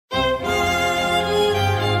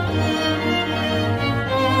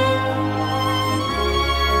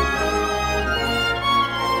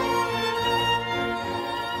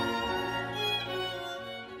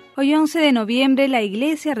Hoy 11 de noviembre la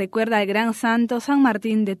Iglesia recuerda al gran santo San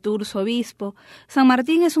Martín de Tours, obispo. San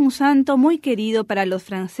Martín es un santo muy querido para los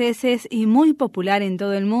franceses y muy popular en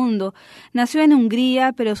todo el mundo. Nació en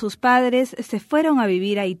Hungría, pero sus padres se fueron a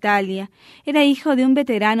vivir a Italia. Era hijo de un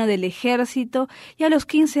veterano del ejército y a los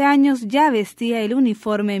 15 años ya vestía el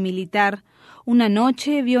uniforme militar. Una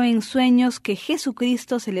noche vio en sueños que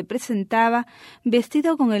Jesucristo se le presentaba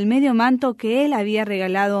vestido con el medio manto que él había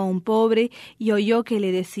regalado a un pobre y oyó que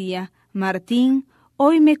le decía: «Martín,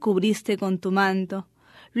 hoy me cubriste con tu manto».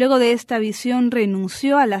 Luego de esta visión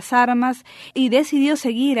renunció a las armas y decidió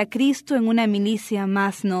seguir a Cristo en una milicia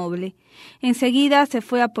más noble. Enseguida se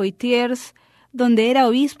fue a Poitiers, donde era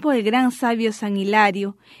obispo el gran sabio San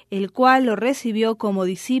Hilario, el cual lo recibió como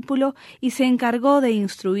discípulo y se encargó de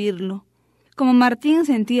instruirlo. Como Martín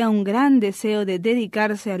sentía un gran deseo de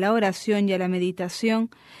dedicarse a la oración y a la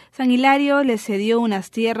meditación, San Hilario le cedió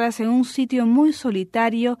unas tierras en un sitio muy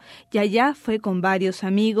solitario y allá fue con varios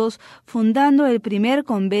amigos, fundando el primer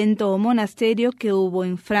convento o monasterio que hubo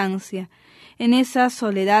en Francia. En esa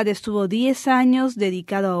soledad estuvo 10 años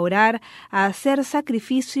dedicado a orar, a hacer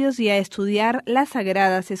sacrificios y a estudiar las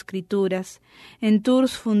Sagradas Escrituras. En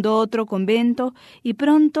Tours fundó otro convento y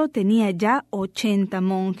pronto tenía ya 80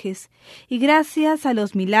 monjes. Y gracias a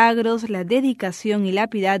los milagros, la dedicación y la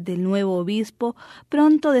piedad del nuevo obispo,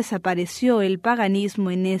 pronto desapareció el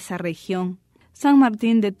paganismo en esa región. San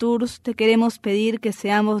Martín de Tours, te queremos pedir que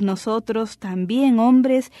seamos nosotros también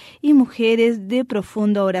hombres y mujeres de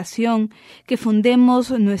profunda oración, que fundemos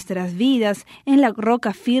nuestras vidas en la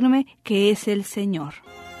roca firme que es el Señor.